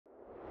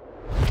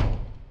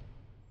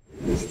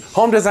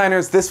Home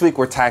designers, this week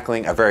we're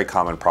tackling a very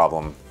common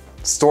problem: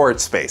 storage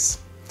space.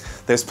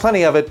 There's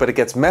plenty of it, but it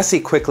gets messy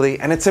quickly,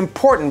 and it's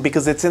important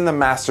because it's in the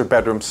master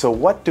bedroom. So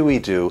what do we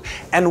do?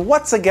 And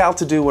what's a gal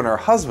to do when her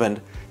husband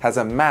has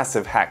a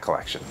massive hat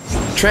collection?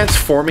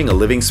 Transforming a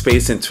living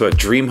space into a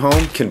dream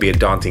home can be a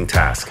daunting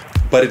task,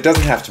 but it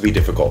doesn't have to be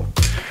difficult.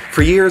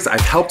 For years,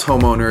 I've helped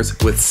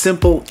homeowners with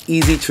simple,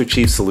 easy to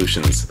achieve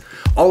solutions.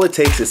 All it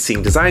takes is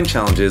seeing design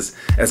challenges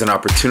as an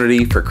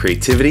opportunity for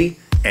creativity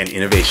and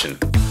innovation.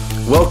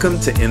 Welcome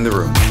to In the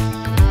Room.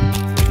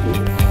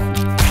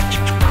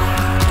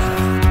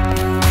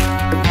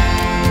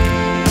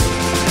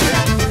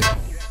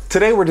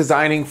 Today we're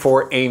designing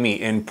for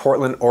Amy in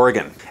Portland,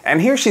 Oregon.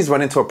 And here she's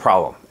run into a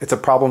problem. It's a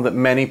problem that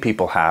many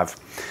people have,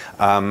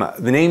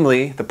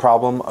 namely the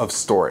problem of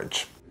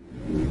storage.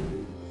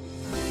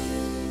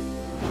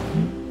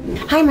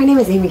 Hi, my name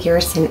is Amy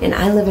Garrison and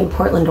I live in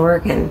Portland,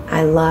 Oregon.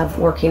 I love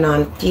working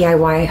on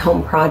DIY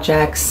home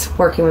projects,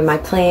 working with my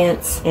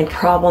plants, and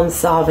problem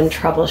solve and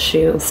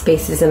troubleshoot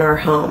spaces in our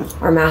home.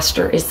 Our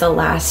master is the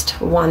last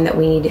one that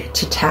we need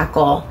to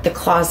tackle. The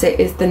closet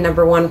is the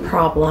number one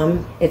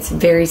problem. It's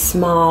very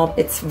small,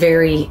 it's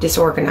very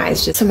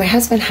disorganized. So my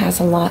husband has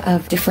a lot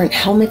of different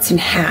helmets and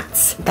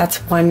hats. That's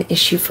one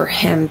issue for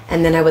him.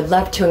 And then I would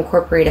love to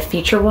incorporate a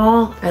feature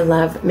wall. I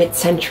love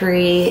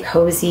mid-century,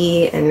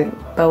 cozy, and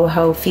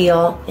boho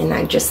feel, and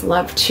I just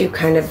love to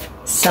kind of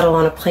settle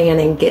on a plan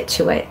and get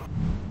to it.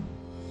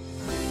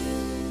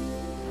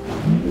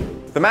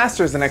 The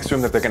master is the next room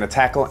that they're going to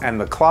tackle, and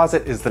the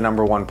closet is the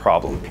number one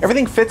problem.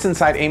 Everything fits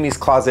inside Amy's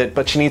closet,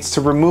 but she needs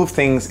to remove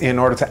things in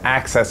order to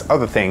access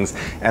other things,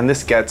 and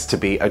this gets to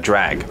be a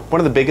drag.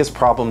 One of the biggest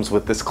problems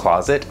with this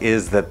closet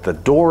is that the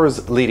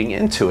doors leading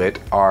into it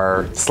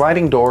are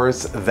sliding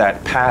doors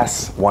that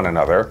pass one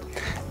another,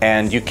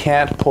 and you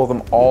can't pull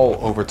them all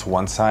over to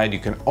one side. You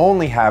can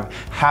only have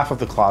half of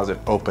the closet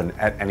open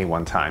at any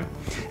one time.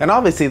 And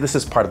obviously this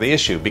is part of the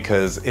issue,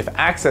 because if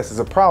access is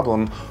a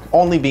problem,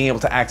 only being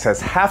able to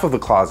access half of the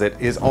closet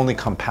is only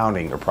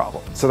compounding your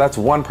problem. So that's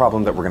one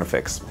problem that we're gonna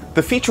fix.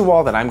 The feature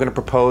wall that I'm gonna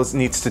propose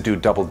needs to do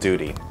double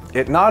duty.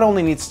 It not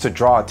only needs to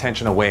draw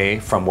attention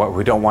away from what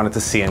we don't want it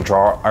to see and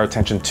draw our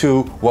attention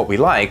to what we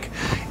like,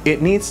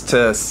 it needs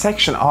to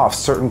section off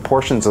certain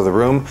portions of the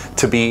room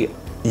to be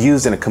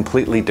used in a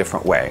completely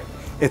different way.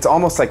 It's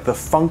almost like the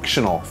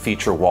functional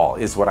feature wall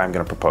is what I'm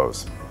going to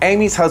propose.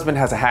 Amy's husband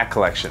has a hat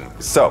collection.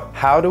 So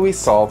how do we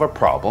solve a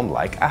problem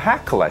like a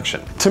hat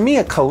collection? To me,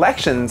 a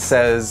collection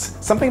says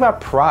something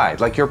about pride,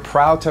 like you're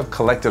proud to have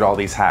collected all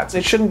these hats.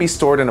 It shouldn't be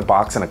stored in a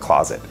box in a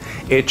closet.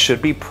 It should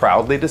be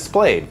proudly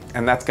displayed,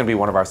 and that's going to be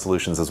one of our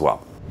solutions as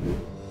well.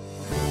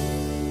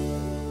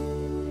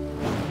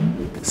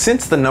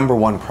 Since the number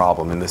one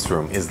problem in this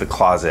room is the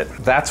closet,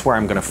 that's where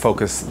I'm going to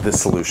focus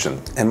this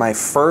solution. And my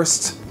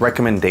first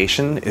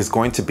recommendation is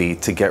going to be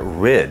to get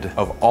rid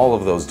of all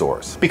of those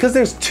doors. Because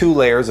there's two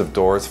layers of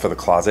doors for the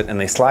closet and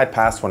they slide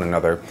past one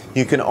another,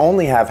 you can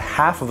only have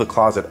half of the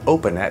closet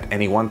open at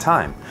any one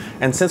time.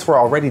 And since we're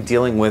already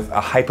dealing with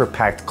a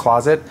hyper-packed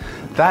closet,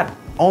 that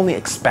only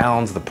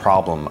expounds the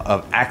problem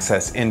of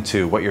access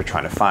into what you're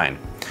trying to find.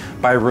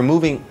 By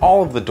removing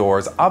all of the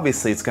doors,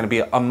 obviously it's going to be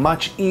a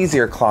much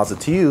easier closet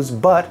to use,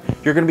 but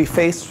you're going to be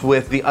faced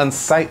with the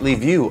unsightly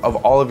view of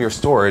all of your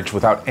storage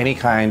without any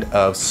kind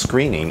of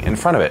screening in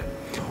front of it.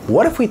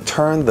 What if we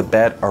turn the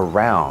bed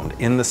around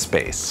in the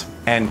space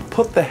and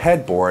put the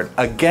headboard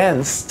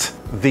against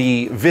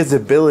the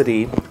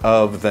visibility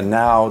of the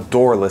now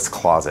doorless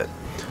closet?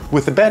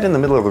 With the bed in the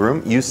middle of the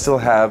room, you still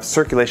have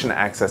circulation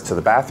access to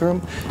the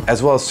bathroom,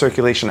 as well as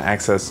circulation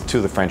access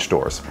to the French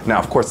doors. Now,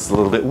 of course, it's a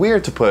little bit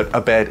weird to put a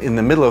bed in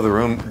the middle of the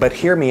room, but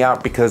hear me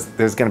out because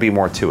there's gonna be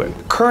more to it.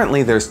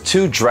 Currently, there's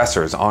two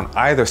dressers on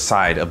either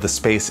side of the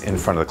space in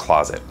front of the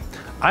closet.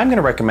 I'm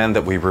gonna recommend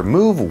that we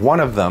remove one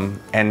of them,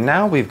 and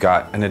now we've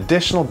got an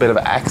additional bit of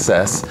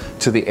access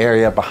to the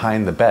area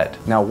behind the bed.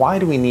 Now, why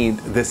do we need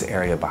this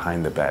area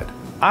behind the bed?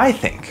 I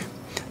think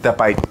that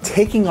by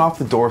taking off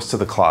the doors to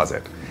the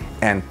closet,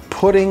 and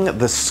putting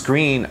the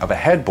screen of a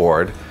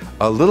headboard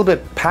a little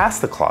bit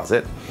past the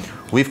closet,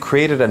 we've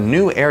created a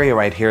new area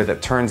right here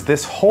that turns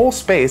this whole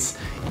space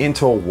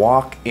into a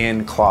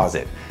walk-in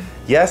closet.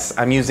 Yes,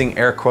 I'm using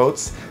air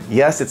quotes.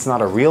 Yes, it's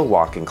not a real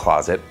walk-in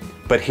closet,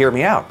 but hear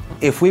me out.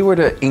 If we were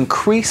to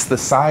increase the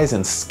size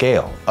and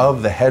scale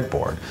of the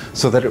headboard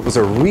so that it was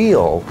a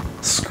real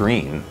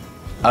screen,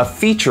 a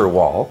feature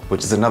wall,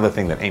 which is another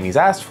thing that Amy's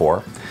asked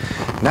for,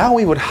 now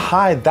we would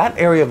hide that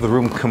area of the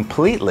room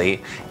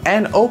completely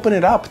and open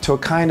it up to a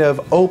kind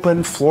of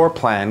open floor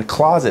plan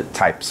closet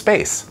type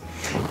space.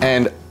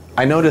 And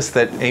I noticed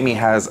that Amy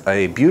has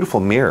a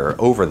beautiful mirror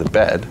over the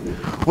bed.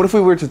 What if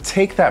we were to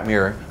take that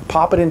mirror,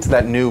 pop it into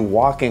that new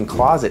walk-in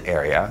closet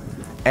area,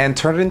 and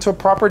turn it into a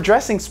proper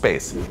dressing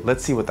space?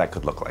 Let's see what that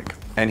could look like.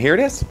 And here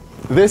it is.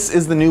 This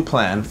is the new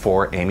plan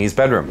for Amy's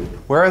bedroom.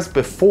 Whereas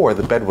before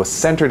the bed was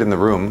centered in the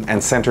room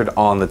and centered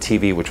on the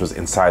TV, which was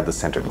inside the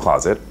centered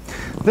closet,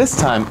 This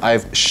time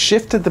I've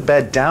shifted the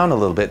bed down a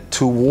little bit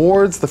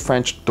towards the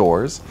French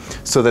doors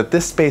so that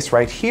this space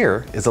right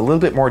here is a little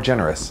bit more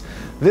generous.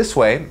 This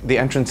way, the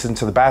entrance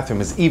into the bathroom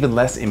is even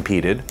less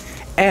impeded,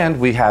 and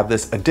we have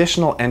this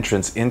additional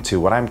entrance into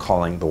what I'm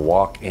calling the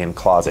walk-in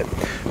closet.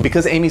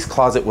 Because Amy's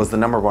closet was the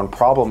 #1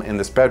 problem in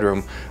this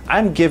bedroom,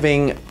 I'm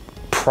giving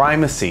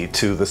primacy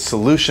to the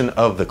solution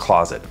of the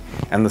closet.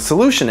 And the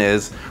solution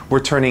is we're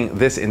turning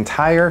this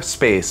entire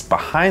space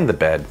behind the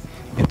bed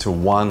into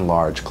one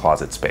large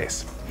closet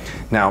space.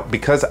 Now,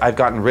 because I've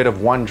gotten rid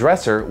of one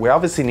dresser, we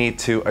obviously need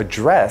to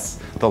address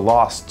the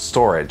lost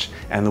storage.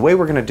 And the way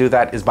we're gonna do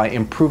that is by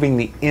improving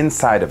the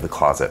inside of the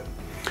closet.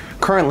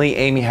 Currently,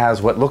 Amy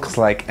has what looks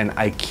like an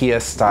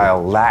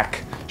IKEA-style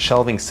lack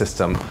shelving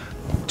system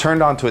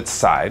turned onto its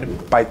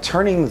side. By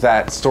turning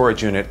that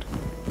storage unit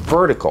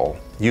vertical,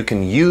 you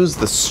can use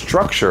the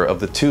structure of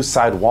the two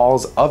side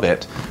walls of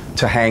it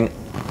to hang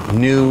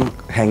new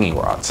hanging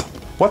rods.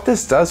 What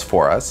this does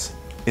for us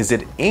is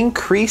it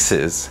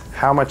increases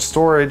how much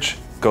storage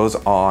goes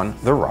on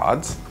the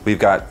rods. We've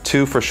got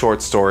 2 for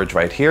short storage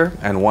right here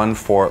and 1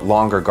 for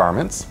longer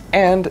garments.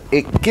 And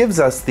it gives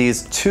us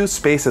these 2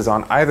 spaces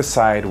on either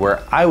side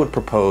where I would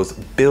propose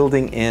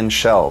building in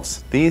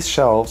shelves. These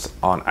shelves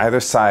on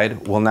either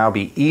side will now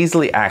be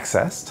easily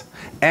accessed.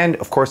 And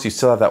of course you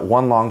still have that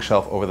one long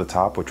shelf over the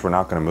top, which we're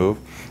not gonna move,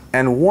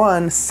 and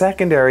one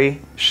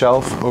secondary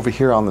shelf over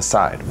here on the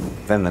side.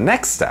 Then the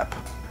next step,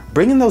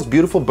 bring in those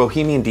beautiful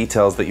bohemian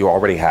details that you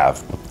already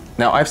have.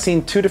 Now, I've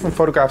seen 2 different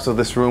photographs of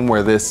this room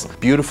where this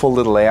beautiful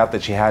little layout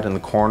that she had in the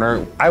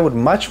corner. I would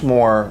much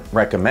more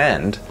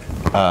recommend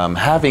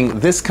having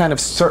this kind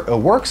of a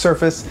work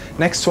surface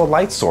next to a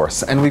light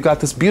source. And we've got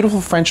this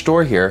beautiful French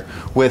door here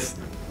with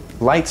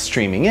light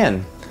streaming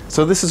in.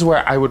 So this is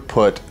where I would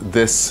put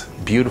this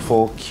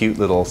beautiful, cute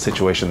little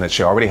situation that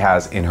she already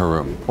has in her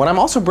room. What I'm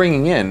also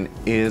bringing in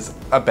is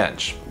a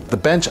bench. The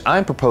bench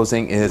I'm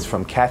proposing is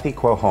from Kathy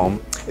Quo Home.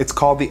 It's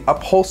called the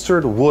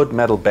upholstered wood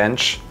metal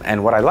bench.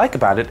 And what I like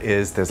about it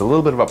is there's a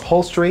little bit of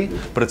upholstery,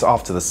 but it's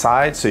off to the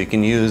side. So you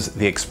can use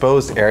the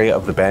exposed area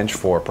of the bench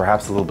for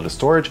perhaps a little bit of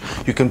storage.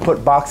 You can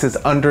put boxes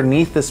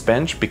underneath this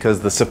bench because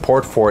the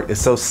support for it is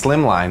so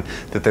slimline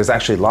that there's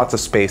actually lots of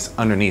space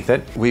underneath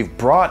it. We've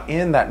brought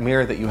in that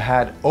mirror that you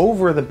had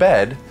over the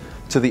bed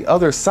to the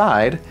other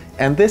side.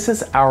 And this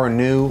is our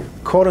new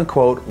quote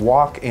unquote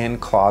walk-in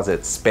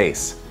closet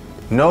space.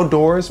 No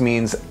doors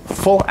means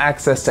full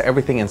access to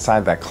everything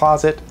inside that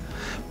closet.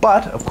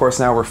 But of course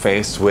now we're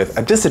faced with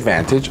a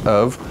disadvantage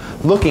of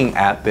looking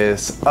at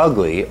this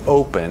ugly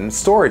open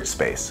storage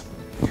space.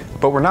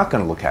 But we're not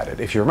going to look at it.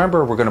 If you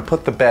remember, we're going to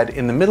put the bed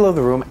in the middle of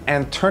the room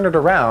and turn it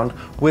around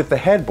with the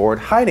headboard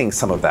hiding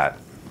some of that.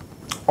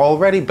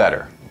 Already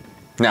better.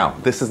 Now,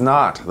 this is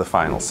not the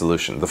final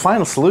solution. The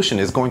final solution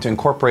is going to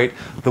incorporate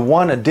the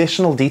one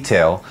additional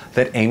detail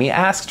that Amy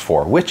asked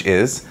for, which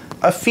is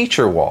a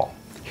feature wall.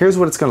 Here's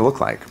what it's going to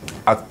look like.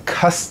 A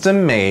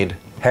custom-made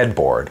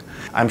headboard.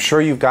 I'm sure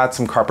you've got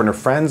some carpenter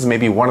friends.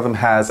 Maybe one of them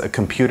has a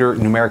computer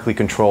numerically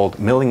controlled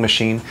milling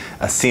machine,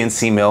 a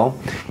CNC mill.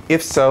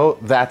 If so,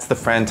 that's the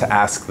friend to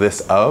ask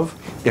this of.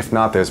 If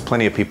not, there's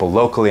plenty of people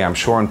locally, I'm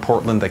sure in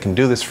Portland, that can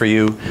do this for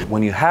you.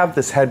 When you have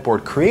this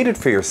headboard created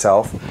for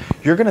yourself,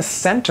 you're going to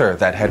center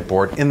that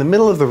headboard in the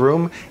middle of the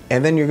room,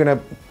 and then you're going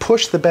to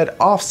push the bed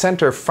off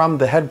center from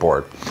the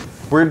headboard.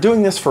 We're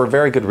doing this for a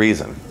very good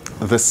reason.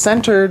 The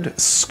centered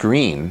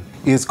screen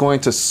is going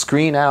to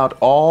screen out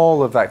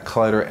all of that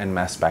clutter and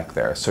mess back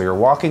there. So your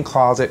walk-in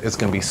closet is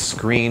going to be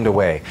screened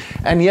away.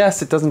 And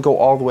yes, it doesn't go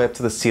all the way up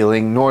to the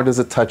ceiling, nor does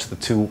it touch the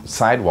 2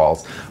 side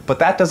walls, but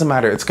that doesn't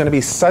matter. It's going to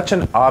be such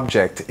an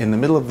object in the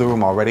middle of the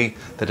room already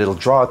that it'll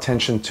draw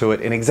attention to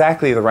it in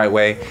exactly the right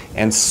way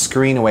and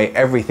screen away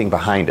everything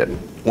behind it.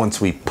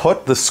 Once we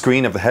put the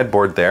screen of the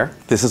headboard there,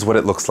 this is what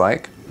it looks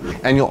like.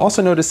 And you'll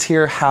also notice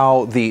here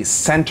how the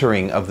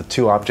centering of the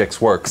 2 objects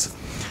works.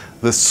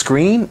 The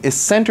screen is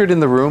centered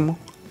in the room,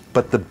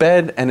 but the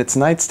bed and its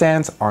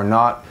nightstands are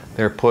not.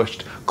 They're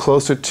pushed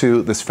closer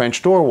to this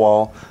French door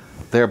wall,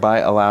 thereby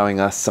allowing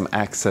us some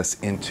access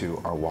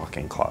into our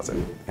walk-in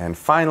closet. And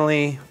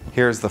finally,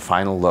 here's the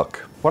final look.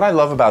 What I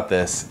love about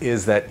this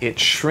is that it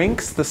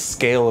shrinks the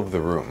scale of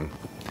the room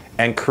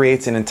and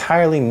creates an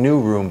entirely new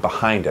room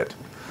behind it.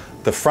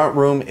 The front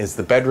room is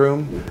the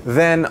bedroom.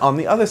 Then on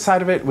the other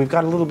side of it, we've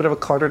got a little bit of a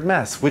cluttered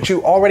mess, which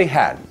you already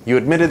had. You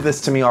admitted this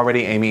to me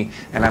already, Amy,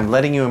 and I'm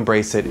letting you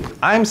embrace it.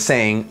 I'm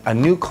saying a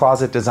new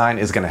closet design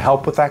is gonna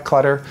help with that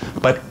clutter,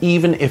 but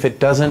even if it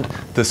doesn't,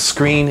 the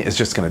screen is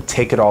just gonna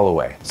take it all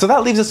away. So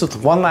that leaves us with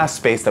one last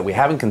space that we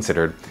haven't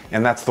considered,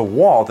 and that's the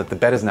wall that the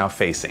bed is now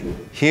facing.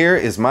 Here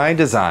is my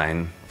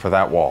design for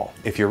that wall.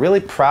 If you're really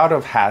proud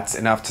of hats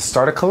enough to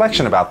start a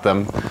collection about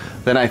them,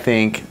 then I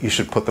think you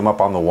should put them up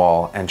on the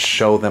wall and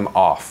show them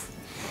off.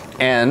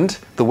 And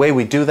the way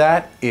we do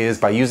that is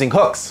by using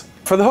hooks.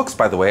 For the hooks,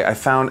 by the way, I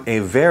found a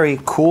very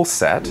cool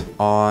set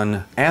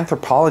on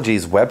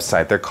Anthropologie's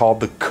website. They're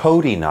called the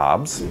Cody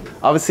knobs.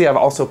 Obviously, I've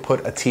also put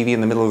a TV in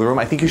the middle of the room.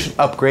 I think you should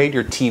upgrade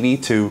your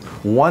TV to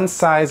one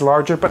size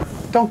larger, but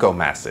don't go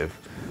massive.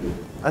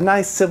 a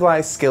nice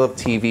civilized scale of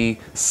TV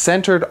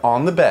centered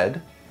on the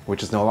bed,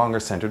 which is no longer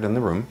centered in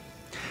the room,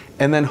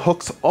 and then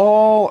hooks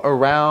all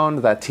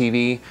around that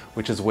TV,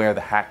 which is where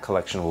the hat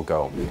collection will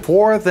go.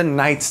 For the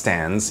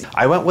nightstands,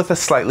 I went with a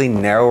slightly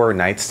narrower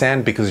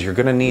nightstand because you're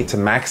gonna need to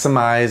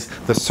maximize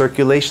the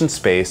circulation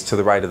space to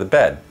the right of the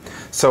bed.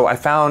 So I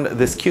found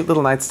this cute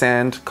little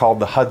nightstand called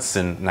the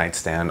Hudson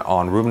nightstand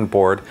on Room and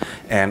Board,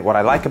 and what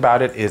I like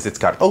about it is it's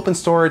got open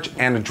storage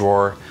and a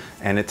drawer,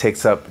 and it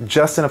takes up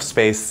just enough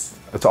space.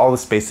 It's all the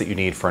space that you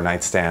need for a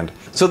nightstand.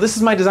 So this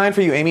is my design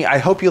for you, Amy. I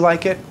hope you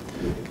like it.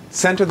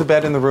 Center the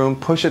bed in the room,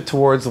 push it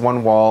towards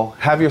one wall,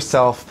 have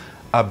yourself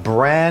a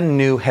brand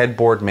new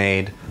headboard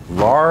made,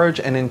 large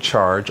and in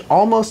charge,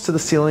 almost to the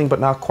ceiling, but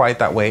not quite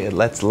that way. It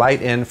lets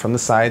light in from the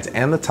sides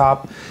and the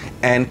top,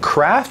 and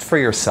craft for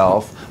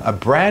yourself a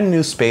brand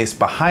new space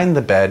behind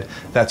the bed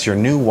that's your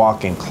new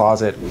walk-in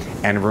closet,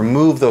 and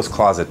remove those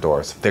closet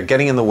doors. They're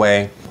getting in the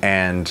way,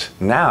 and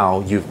now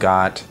you've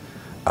got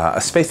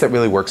a space that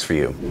really works for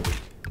you.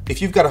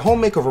 If you've got a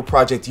home makeover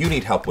project you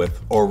need help with,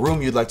 or a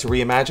room you'd like to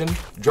reimagine,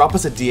 drop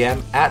us a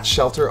DM at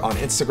SHLTR on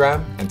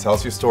Instagram and tell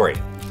us your story.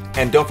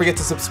 And don't forget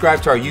to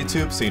subscribe to our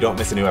YouTube so you don't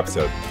miss a new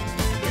episode.